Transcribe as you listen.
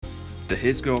The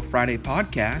His Girl Friday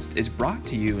podcast is brought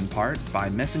to you in part by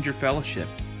Messenger Fellowship,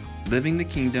 living the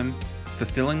kingdom,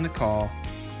 fulfilling the call,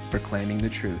 proclaiming the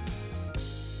truth.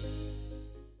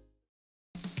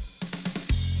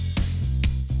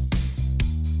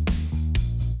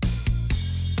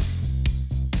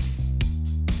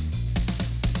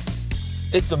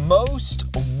 It's the most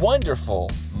wonderful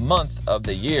month of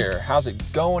the year. How's it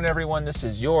going, everyone? This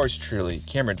is yours truly,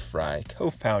 Cameron Fry,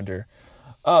 co-founder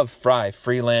of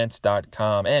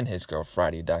FryFreelance.com and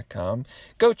HisGirlFriday.com.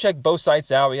 Go check both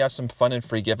sites out. We have some fun and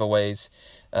free giveaways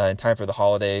in time for the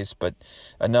holidays, but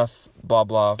enough blah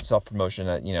blah self-promotion.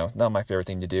 Not my favorite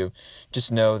thing to do.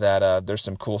 Just know that there's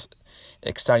some cool,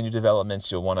 exciting new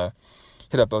developments. You'll want to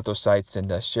hit up both those sites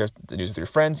and share the news with your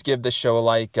friends. Give this show a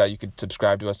like. You can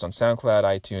subscribe to us on SoundCloud,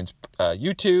 iTunes,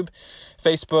 YouTube,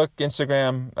 Facebook,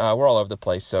 Instagram. We're all over the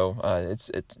place. So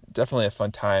it's definitely a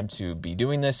fun time to be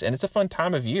doing this. And it's a fun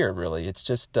time of year, really. It's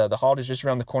just the holidays just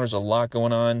around the corner. There's a lot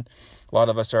going on. A lot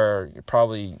of us are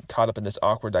probably caught up in this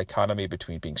awkward dichotomy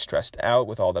between being stressed out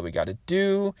with all that we got to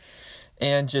do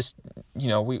and just,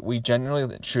 we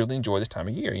generally truly enjoy this time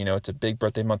of year. It's a big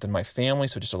birthday month in my family,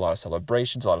 so just a lot of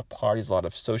celebrations, a lot of parties, a lot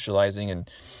of socializing, and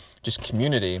just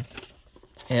community.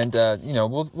 And,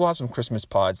 we'll have some Christmas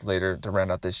pods later to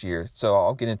round out this year. So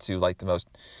I'll get into, the most,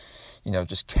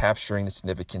 just capturing the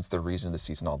significance, the reason of the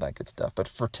season, all that good stuff. But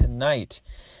for tonight,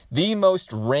 the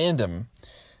most random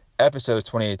episode of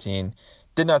 2018,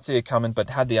 did not see it coming, but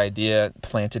had the idea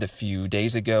planted a few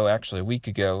days ago, actually a week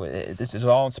ago. This is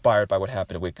all inspired by what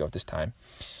happened a week ago at this time.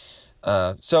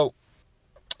 So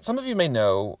some of you may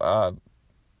know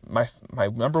my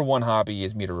number one hobby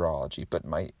is meteorology, but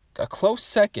a close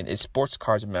second is sports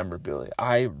cards and memorabilia.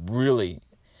 I really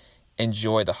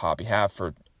enjoy the hobby, have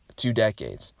for 2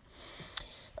 decades.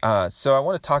 So I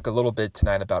want to talk a little bit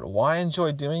tonight about why I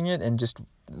enjoy doing it and just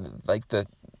the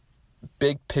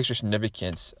big picture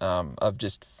significance of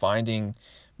just finding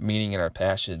meaning in our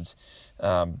passions.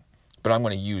 But I'm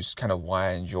going to use kind of why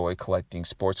I enjoy collecting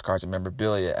sports cards and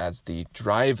memorabilia as the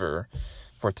driver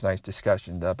for tonight's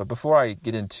discussion. But before I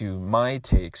get into my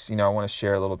takes, I want to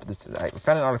share a little bit. I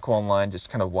found an article online just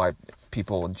kind of why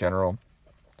people in general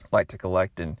like to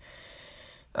collect. And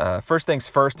first things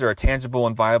first, there are tangible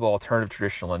and viable alternative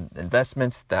traditional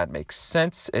investments. That makes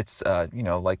sense. It's,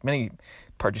 like many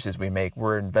purchases we make,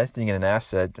 we're investing in an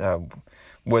asset,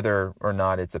 whether or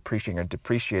not it's appreciating or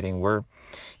depreciating. We're,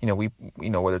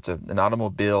 whether it's an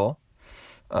automobile,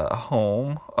 a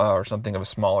home, or something of a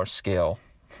smaller scale,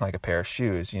 like a pair of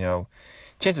shoes,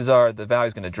 chances are the value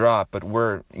is going to drop, but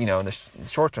we're, in the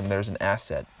short term, there's an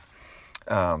asset.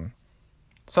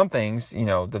 Some things,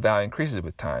 the value increases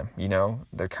with time,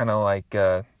 they're kind of like,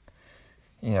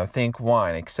 think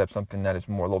wine, except something that is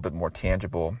a little bit more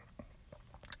tangible.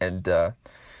 And,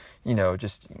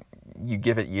 just you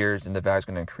give it years and the value is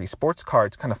going to increase. Sports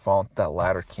cards kind of fall into that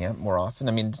latter camp more often.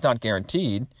 I mean, it's not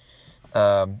guaranteed,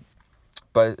 but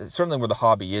certainly where the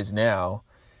hobby is now,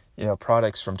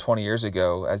 products from 20 years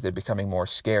ago, as they're becoming more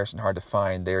scarce and hard to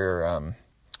find, they're,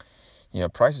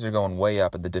 prices are going way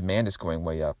up and the demand is going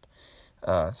way up.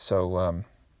 So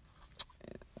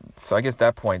I guess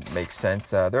that point makes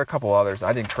sense. There are a couple others.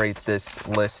 I didn't create this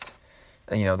list.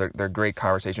 They're great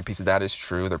conversation pieces. That is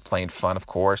true. They're plain fun, of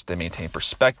course. They maintain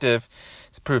perspective.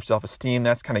 It's improved self-esteem.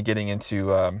 That's kind of getting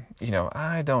into,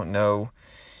 I don't know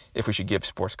if we should give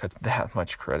sports cards that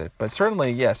much credit. But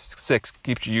certainly, yes, 6,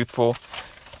 keeps you youthful.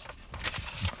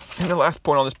 And the last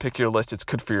point on this particular list, it's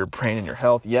good for your brain and your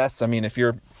health. Yes, I mean, if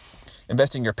you're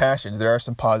investing your passions, there are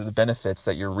some positive benefits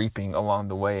that you're reaping along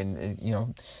the way.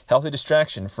 And, healthy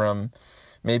distraction from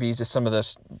maybe just some of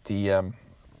the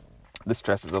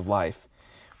stresses of life.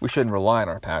 We shouldn't rely on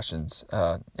our passions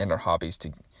and our hobbies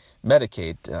to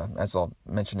medicate, as I'll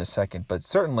mention in a second. But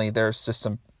certainly there's just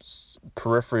some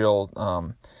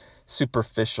peripheral,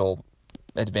 superficial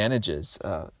advantages,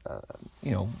 of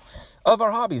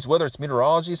our hobbies, whether it's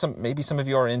meteorology. Maybe some of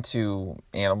you are into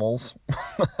animals.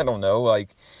 I don't know,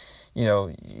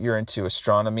 you're into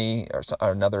astronomy or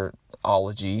another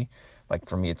ology. Like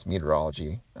for me, it's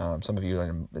meteorology. Some of you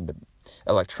are into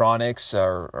electronics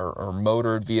or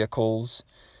motored vehicles.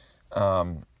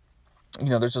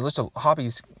 There's a list of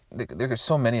hobbies. There's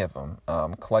so many of them.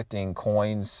 Collecting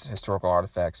coins, historical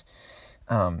artifacts,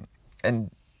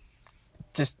 and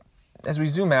just as we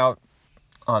zoom out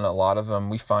on a lot of them,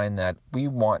 we find that we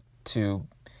want to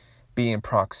be in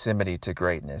proximity to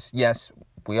greatness. Yes,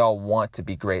 we all want to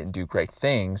be great and do great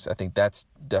things. I think that's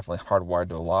definitely hardwired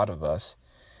to a lot of us.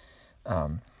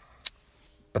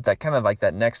 But that kind of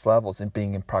that next level is in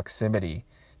being in proximity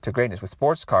to greatness. With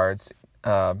sports cards,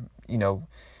 a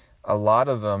lot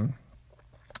of them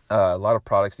a lot of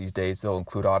products these days, they'll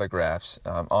include autographs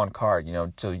on card,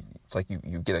 so it's like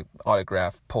you get an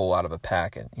autograph pull out of a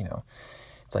packet,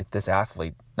 it's like this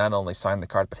athlete not only signed the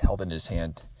card but held it in his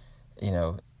hand.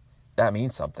 That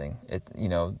means something.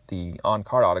 The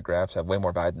on-card autographs have way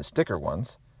more value than the sticker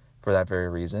ones for that very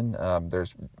reason.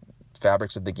 There's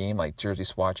fabrics of the game like jersey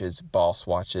swatches, ball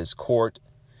swatches, court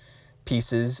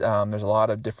pieces. There's a lot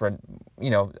of different,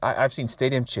 I've seen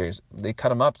stadium chairs. They cut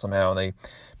them up somehow and they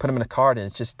put them in a card, and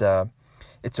it's just,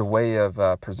 it's a way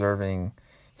of preserving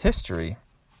history.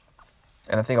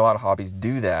 And I think a lot of hobbies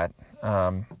do that.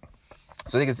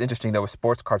 So I think it's interesting though with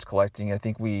sports cards collecting. I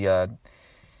think we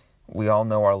all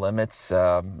know our limits.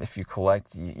 If you collect,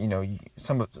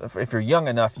 if you're young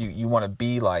enough, you want to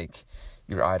be like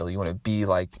your idol. You want to be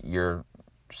like your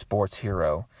sports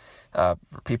hero.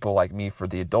 For people like me, for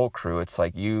the adult crew, it's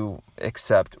like you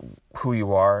accept who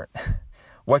you are,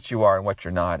 what you are and what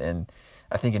you're not. And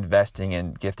I think investing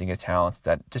in gifting of talents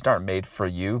that just aren't made for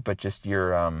you, but just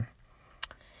you're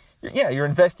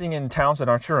investing in talents that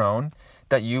aren't your own,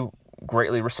 that you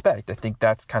greatly respect. I think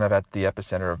that's kind of at the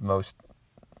epicenter of most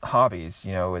hobbies.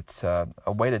 It's a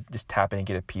way to just tap in and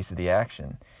get a piece of the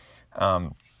action.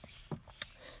 Now,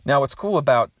 what's cool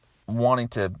about wanting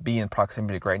to be in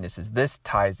proximity to greatness is this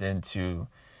ties into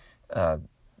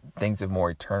things of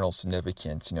more eternal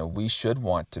significance. We should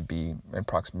want to be in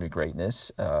proximity to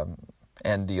greatness,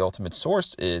 and the ultimate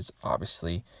source is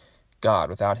obviously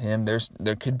God. Without him,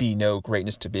 there could be no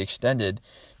greatness to be extended,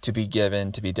 to be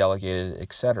given, to be delegated,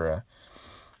 etc.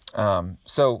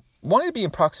 So wanting to be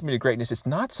in proximity to greatness, it's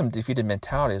not some defeated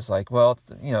mentality. It's like, well,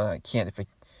 I can't, if it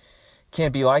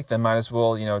can't be like them, might as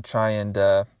well, try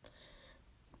and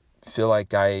feel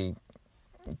like I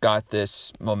got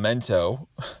this memento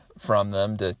from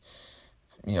them to,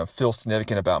 feel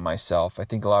significant about myself. I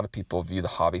think a lot of people view the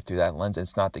hobby through that lens, and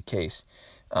it's not the case.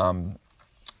 As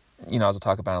I'll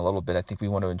talk about in a little bit, I think we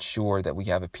want to ensure that we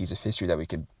have a piece of history that we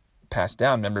can pass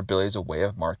down. Memorabilia is a way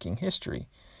of marking history.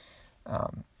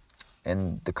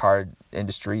 And the card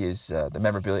industry is the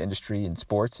memorabilia industry in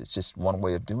sports. It's just one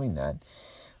way of doing that.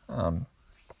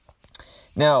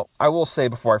 Now, I will say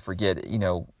before I forget,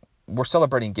 we're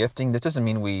celebrating gifting. This doesn't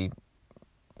mean we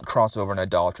cross over in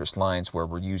idolatrous lines where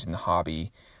we're using the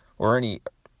hobby, or any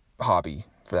hobby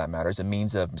for that matter, as a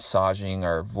means of massaging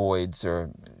our voids or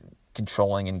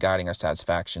controlling and guiding our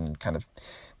satisfaction and kind of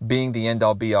being the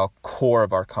end-all be-all core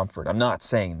of our comfort. I'm not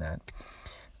saying that.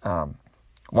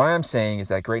 What I'm saying is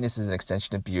that greatness is an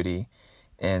extension of beauty,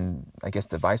 and I guess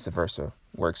the vice versa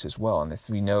works as well. And if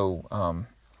we know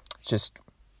just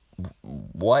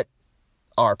what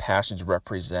our passions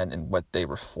represent and what they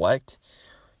reflect,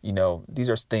 these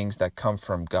are things that come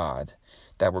from God,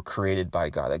 that were created by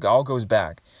God. That all goes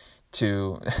back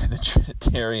to the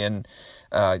Trinitarian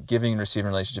giving and receiving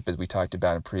relationship, as we talked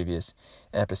about in previous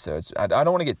episodes. I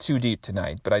don't want to get too deep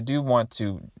tonight, but I do want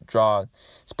to draw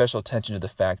special attention to the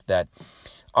fact that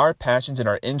our passions and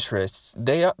our interests,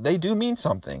 they do mean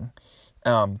something.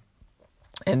 And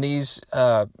these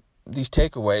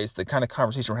takeaways, the kind of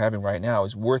conversation we're having right now,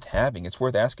 is worth having. It's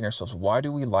worth asking ourselves, why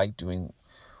do we like doing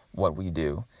what we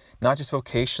do? Not just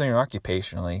vocationally or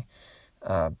occupationally,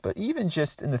 but even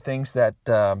just in the things that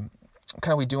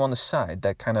kind of we do on the side,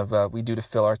 that kind of we do to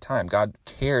fill our time. God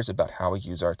cares about how we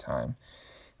use our time.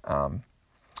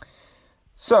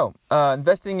 So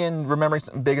investing in remembering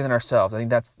something bigger than ourselves, I think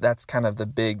that's kind of the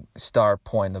big star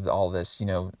point of all this.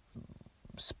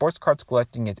 Sports cards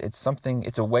collecting, it's something,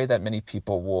 it's a way that many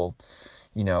people will,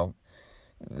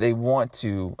 they want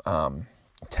to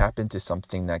tap into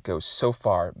something that goes so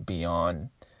far beyond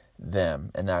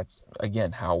them. And that's,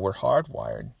 again, how we're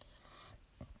hardwired.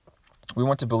 We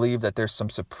want to believe that there's some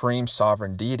supreme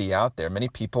sovereign deity out there. Many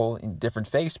people in different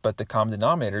faiths, but the common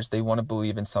denominators, they want to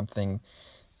believe in something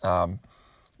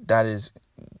that is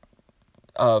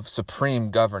of supreme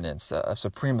governance, of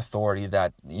supreme authority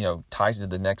that, ties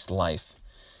into the next life.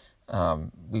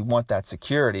 We want that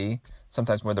security,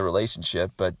 sometimes more the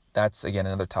relationship, but that's, again,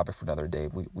 another topic for another day.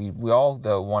 We all,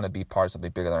 though, want to be part of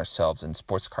something bigger than ourselves, and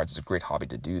sports cards is a great hobby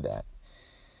to do that.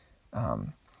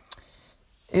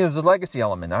 There's a legacy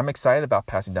element. I'm excited about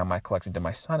passing down my collection to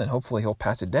my son, and hopefully he'll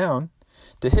pass it down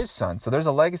to his son. So there's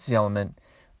a legacy element,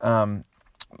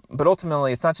 but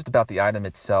ultimately it's not just about the item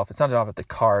itself. It's not about the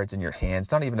cards in your hands.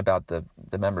 It's not even about the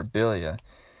memorabilia.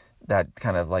 That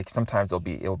kind of like sometimes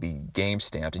it'll be game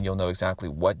stamped, and you'll know exactly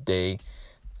what day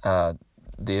the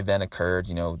event occurred.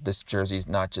 This jersey is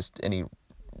not just any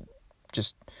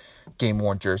game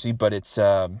worn jersey, but it's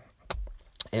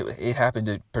it happened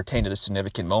to pertain to the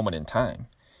significant moment in time.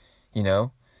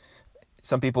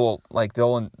 some people, like,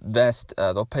 they'll invest,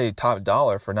 they'll pay top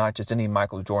dollar for not just any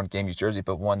Michael Jordan game used jersey,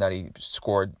 but one that he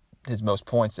scored his most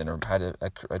points in, or had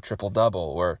a triple double,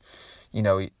 or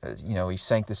he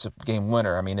sank this game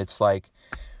winner. I mean, it's like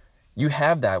you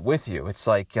have that with you. It's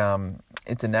like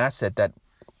it's an asset that,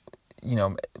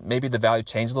 maybe the value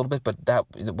changed a little bit, but that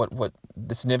what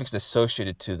the significance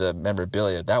associated to the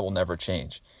memorabilia, that will never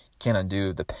change. You can't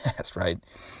undo the past, right?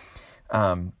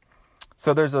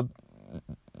 So there's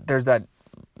that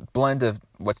blend of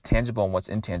what's tangible and what's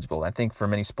intangible. I think for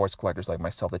many sports collectors like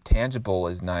myself, the tangible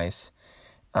is nice,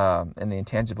 and the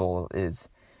intangible is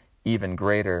even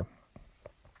greater.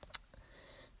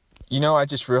 I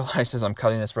just realized as I'm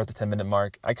cutting this, we're at the 10-minute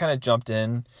mark, I kind of jumped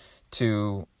in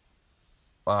to,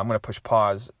 I'm going to push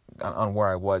pause on where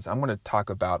I was. I'm going to talk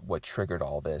about what triggered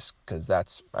all this, because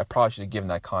I probably should have given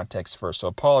that context first. So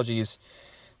apologies.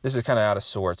 This is kind of out of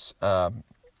sorts.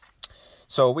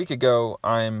 So a week ago,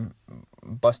 I'm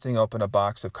busting open a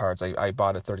box of cards. I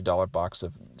bought a $30 box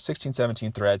of 16,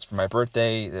 17 threads for my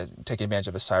birthday, taking advantage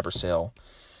of a cyber sale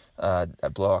at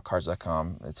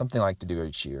blowoutcards.com. It's something I like to do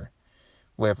each year.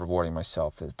 Way of rewarding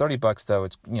myself. $30 though,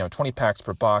 it's 20 packs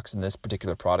per box in this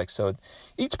particular product, so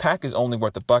each pack is only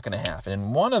worth $1.50. And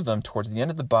in one of them, towards the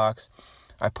end of the box,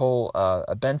 I pull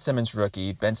a Ben Simmons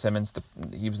rookie. Ben Simmons,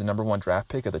 he was the number 1 draft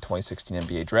pick of the 2016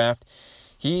 NBA draft.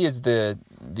 He is the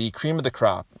cream of the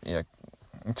crop, in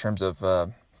terms of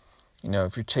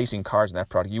if you're chasing cards in that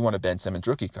product, you want a Ben Simmons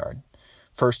rookie card,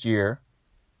 first year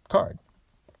card.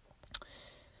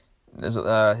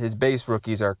 His base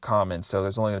rookies are common, so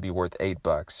there's only going to be worth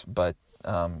 $8. But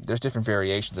there's different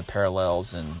variations of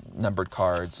parallels and numbered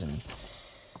cards, and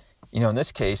in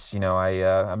this case,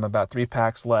 I'm about 3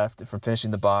 packs left from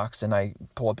finishing the box, and I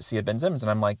pull up to see a Ben Simmons, and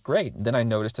I'm like, great. And then I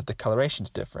noticed that the coloration's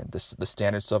different. The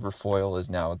standard silver foil is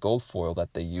now a gold foil,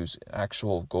 that they use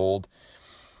actual gold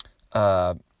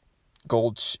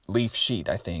leaf sheet,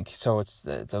 I think. So it's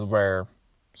a rare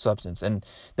substance. And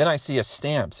then I see a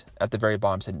stamped at the very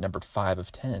bottom, said numbered 5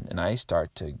 of 10, and I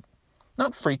start to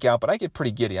not freak out, but I get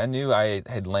pretty giddy. I knew I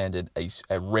had landed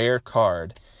a rare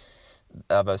card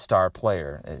of a star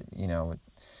player.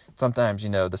 Sometimes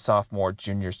the sophomore,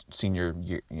 junior, senior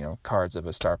year, cards of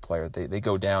a star player, they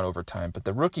go down over time, but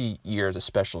the rookie year is a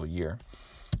special year.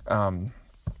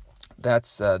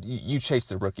 That's you chase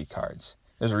the rookie cards.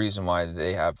 There's a reason why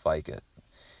they have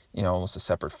almost a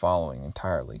separate following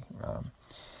entirely.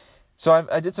 So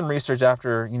I did some research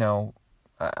after,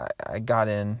 I got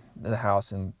in the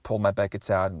house and pulled my Beckett's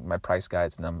out and my price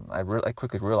guides, and I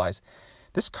quickly realized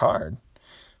this card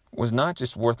was not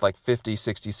just worth like $50,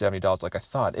 $60, $70 like I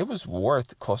thought. It was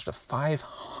worth close to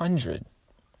 $500.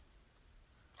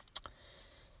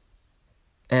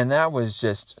 And that was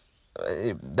just,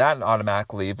 that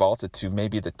automatically vaulted to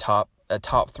maybe a top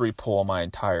 3 pull in my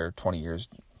entire 20 years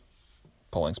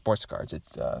pulling sports cards.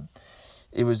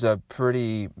 It was a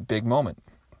pretty big moment.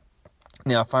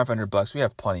 Now, $500, we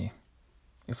have plenty.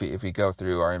 If we go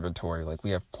through our inventory,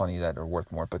 we have plenty that are worth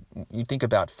more. But you think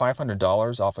about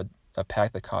 $500 off a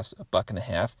pack that costs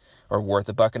 $1.50 or worth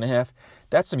 $1.50,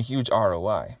 that's some huge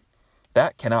ROI.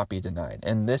 That cannot be denied.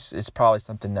 And this is probably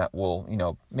something that will,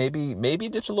 maybe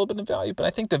dips a little bit in value, but I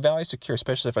think the value is secure,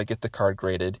 especially if I get the card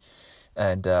graded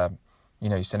and,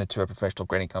 you send it to a professional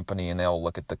grading company and they'll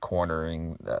look at the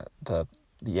cornering, the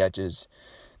edges,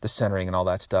 the centering and all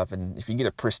that stuff. And if you get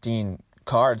a pristine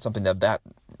card, something of that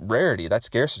rarity, that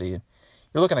scarcity,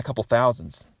 you're looking at a couple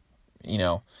thousands,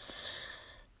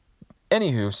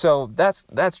 Anywho, so that's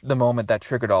the moment that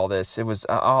triggered all this. It was,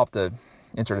 I'll have to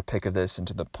insert a pic of this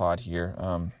into the pod here.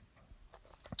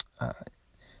 But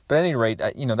at any rate,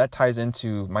 that ties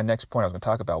into my next point I was going to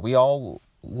talk about. We all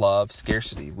love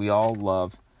scarcity. We all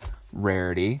love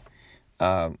rarity.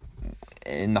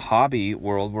 In the hobby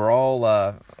world, we're all,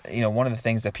 one of the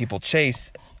things that people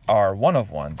chase are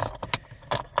one-of-ones.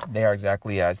 They are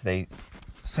exactly as they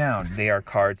sound. They are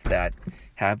cards that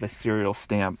have a serial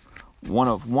stamp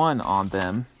 1-of-1 on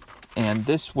them, and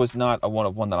this was not a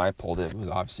 1-of-1 that I pulled. It was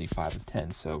obviously 5 of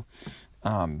 10. So,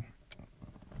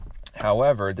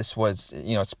 however, this was,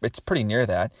 it's pretty near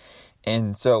that,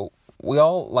 and so we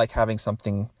all like having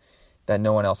something that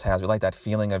no one else has. We like that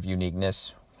feeling of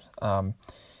uniqueness. I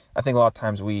think a lot of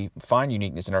times we find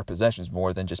uniqueness in our possessions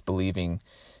more than just believing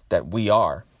that we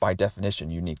are, by definition,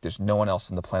 unique. There's no one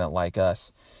else on the planet like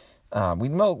us. We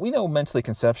know mentally,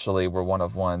 conceptually, we're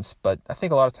 1-of-1s, but I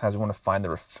think a lot of times we want to find the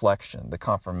reflection, the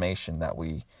confirmation that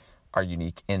we are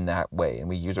unique in that way, and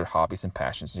we use our hobbies and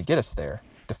passions to get us there,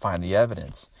 to find the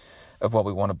evidence of what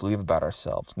we want to believe about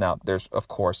ourselves. Now, there's, of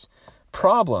course,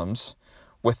 problems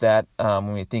with that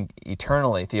when we think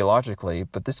eternally, theologically,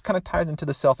 but this kind of ties into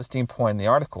the self-esteem point in the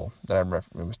article that I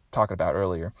was talking about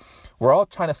earlier. We're all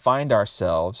trying to find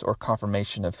ourselves or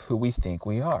confirmation of who we think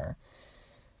we are.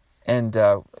 And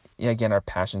again, our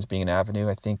passions being an avenue,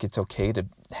 I think it's okay to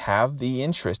have the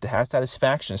interest, to have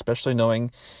satisfaction, especially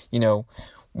knowing,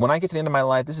 when I get to the end of my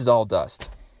life, this is all dust.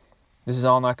 This is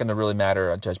all not going to really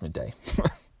matter on Judgment Day.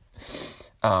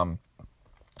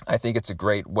 I think it's a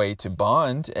great way to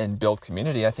bond and build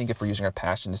community. I think if we're using our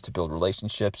passions to build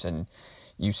relationships, and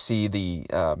you see the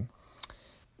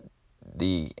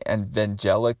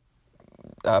evangelic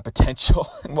potential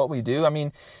in what we do. I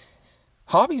mean,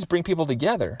 hobbies bring people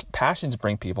together. Passions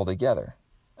bring people together.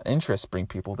 Interests bring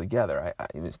people together.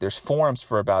 There's forums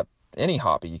for about any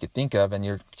hobby you could think of, and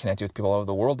you're connected with people all over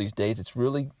the world these days. It's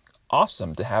really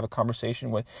awesome to have a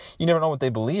conversation with. You never know what they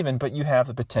believe in, but you have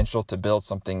the potential to build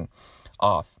something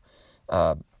off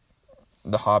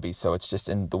the hobby. So it's just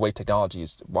in the way technology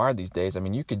is wired these days. I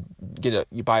mean,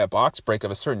 you buy a box break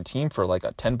of a certain team for like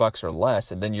 $10 or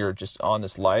less, and then you're just on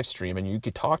this live stream, and you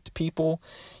could talk to people.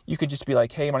 You could just be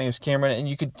like, "Hey, my name is Cameron," and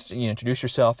you could introduce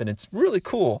yourself, and it's really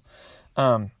cool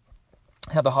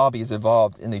how the hobby has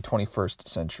evolved in the 21st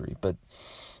century. But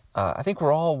I think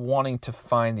we're all wanting to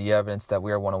find the evidence that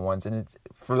we are one-on-ones. And it's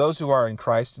for those who are in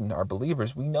Christ and are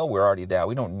believers, we know we're already that.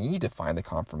 We don't need to find the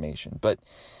confirmation. But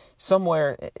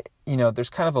somewhere, there's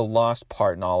kind of a lost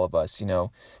part in all of us.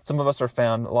 Some of us are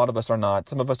found, a lot of us are not.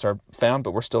 Some of us are found,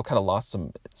 but we're still kind of lost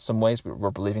some ways.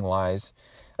 We're believing lies.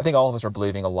 I think all of us are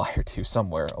believing a lie or two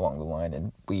somewhere along the line.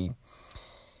 And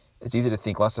it's easy to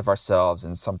think less of ourselves.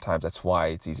 And sometimes that's why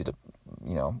it's easy to,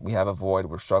 we have a void.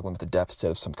 We're struggling with a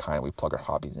deficit of some kind. We plug our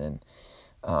hobbies in.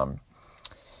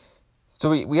 So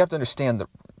we have to understand that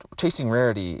chasing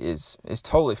rarity is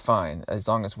totally fine as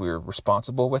long as we're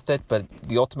responsible with it. But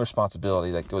the ultimate responsibility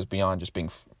that goes beyond just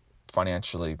being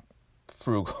financially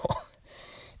frugal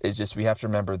is just, we have to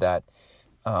remember that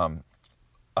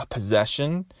a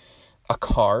possession, a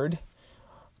card,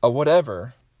 a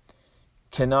whatever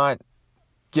cannot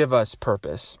give us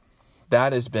purpose.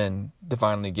 That has been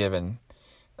divinely given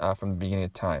from the beginning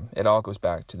of time. It all goes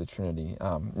back to the Trinity.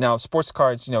 Now, sports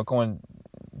cards, going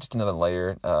just another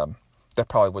layer, that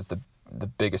probably was the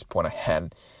biggest point I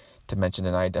had to mention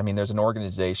tonight. I mean, there's an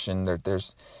organization.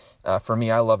 There's for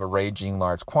me, I love arranging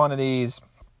large quantities,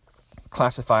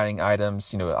 classifying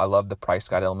items. I love the price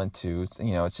guide element too.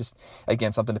 It's just,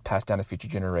 again, something to pass down to future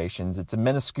generations. It's a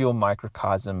minuscule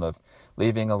microcosm of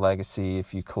leaving a legacy.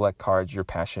 If you collect cards, you're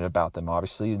passionate about them,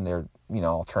 obviously, and they're,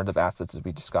 alternative assets, as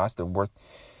we discussed. They're worth,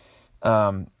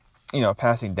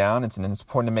 passing down. It's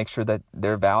important to make sure that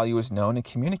their value is known and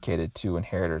communicated to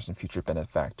inheritors and future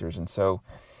benefactors. And so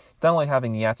it's not only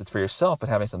having the assets for yourself, but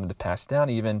having something to pass down.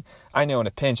 Even, I know in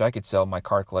a pinch, I could sell my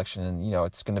card collection and,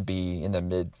 it's going to be in the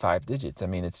mid 5 digits. I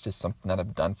mean, it's just something that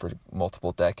I've done for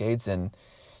multiple decades. And,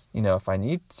 if I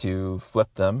need to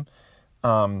flip them,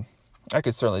 I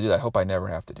could certainly do that. I hope I never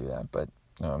have to do that. But,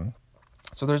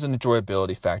 so there's an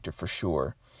enjoyability factor for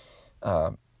sure,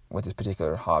 with this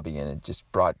particular hobby, and it just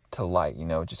brought to light,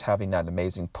 just having that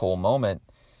amazing pull moment,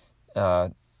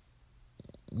 it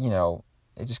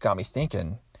just got me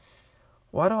thinking,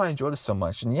 why do I enjoy this so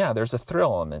much? And yeah, there's a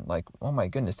thrill element, like, oh my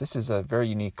goodness, this is a very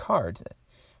unique card.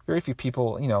 Very few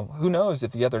people, who knows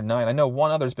if the other 9, I know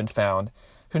one other's been found,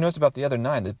 who knows about the other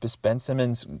 9, the Ben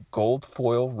Simmons gold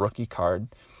foil rookie card,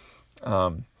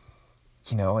 and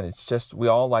it's just, we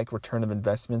all like return of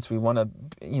investments. We want to,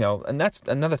 and that's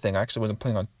another thing. I actually wasn't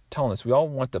planning on telling this. We all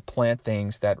want to plant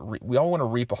things that we all want to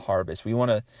reap a harvest. We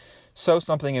want to sow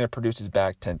something and it produces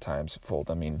back 10 times fold.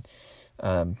 I mean,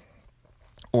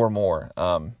 or more.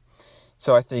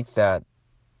 So I think that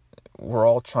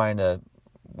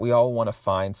we all want to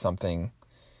find something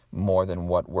more than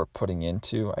what we're putting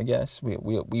into, I guess. We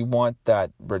want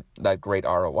that great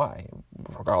ROI,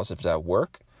 regardless if it's at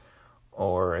work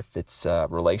or if it's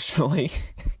relationally.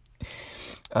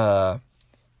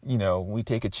 We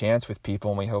take a chance with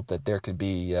people and we hope that there could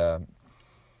be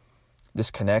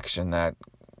this connection that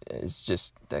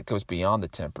goes beyond the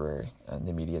temporary and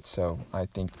the immediate. So I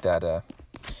think that,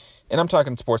 and I'm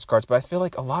talking sports cards, but I feel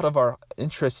like a lot of our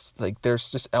interests, like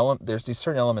there's these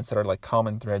certain elements that are like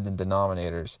common threads and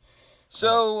denominators.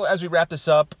 So as we wrap this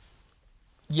up,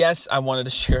 yes, I wanted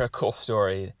to share a cool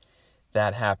story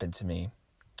that happened to me.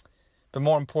 But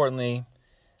more importantly,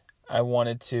 I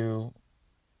wanted to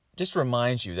just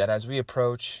remind you that as we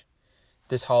approach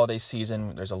this holiday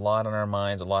season, there's a lot on our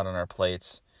minds, a lot on our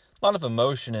plates, a lot of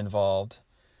emotion involved.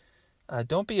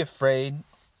 Don't be afraid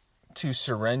to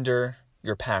surrender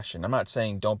your passion. I'm not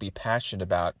saying don't be passionate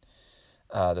about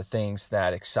the things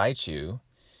that excite you,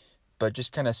 but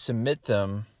just kind of submit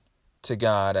them to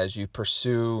God as you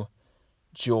pursue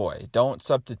joy. Don't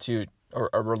substitute or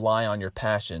rely on your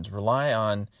passions. Rely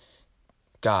on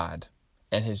God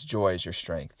and His joy as your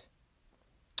strength.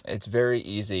 It's very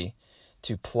easy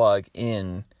to plug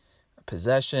in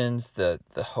possessions, the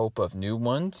hope of new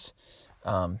ones,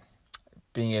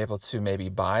 being able to maybe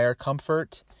buy our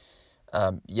comfort.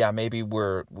 Maybe we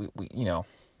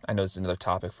I know this is another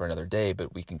topic for another day,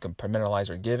 but we can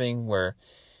compartmentalize our giving where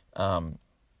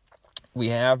we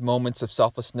have moments of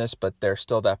selflessness, but there's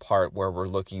still that part where we're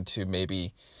looking to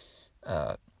maybe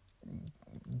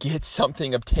get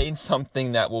something, obtain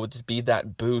something that will be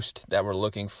that boost that we're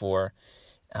looking for.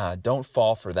 Don't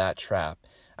fall for that trap.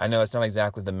 I know it's not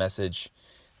exactly the message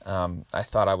I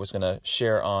thought I was going to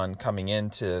share on coming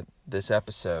into this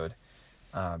episode,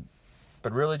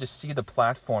 but really just see the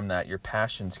platform that your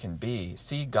passions can be.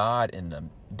 See God in them.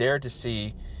 Dare to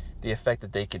see the effect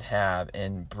that they could have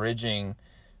in bridging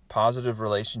positive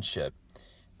relationship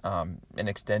and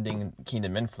extending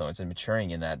kingdom influence and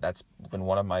maturing in that. That's been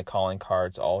one of my calling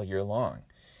cards all year long.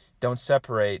 Don't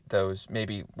separate those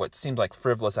maybe what seems like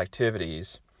frivolous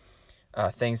activities,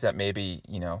 things that maybe,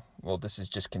 this is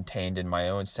just contained in my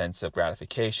own sense of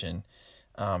gratification.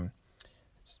 When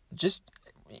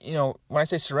I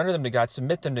say surrender them to God,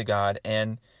 submit them to God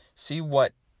and see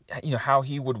what, how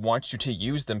He would want you to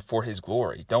use them for His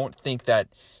glory. Don't think that,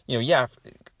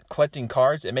 collecting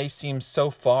cards, it may seem so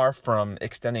far from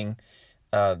extending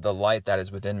the light that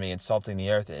is within me and salting the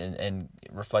earth and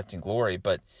reflecting glory,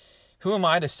 but who am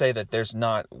I to say that there's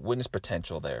not witness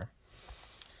potential there?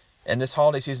 And this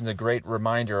holiday season is a great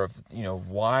reminder of,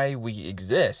 why we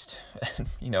exist,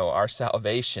 our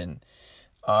salvation,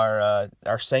 our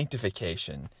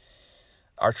sanctification,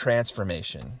 our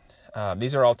transformation.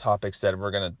 These are all topics that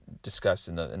we're going to discuss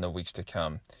in the weeks to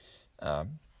come. But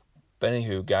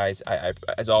anywho, guys, I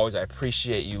as always, I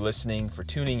appreciate you listening, for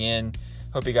tuning in.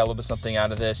 Hope you got a little bit something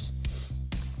out of this.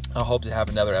 I hope to have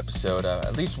another episode,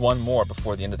 at least one more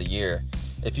before the end of the year.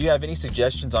 If you have any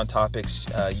suggestions on topics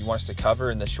you want us to cover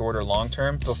in the short or long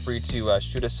term, feel free to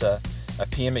shoot us a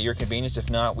PM at your convenience. If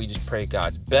not, we just pray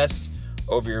God's best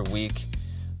over your week.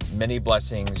 Many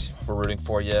blessings. We're rooting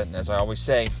for you. And as I always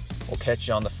say, we'll catch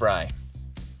you on the fry.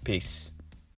 Peace.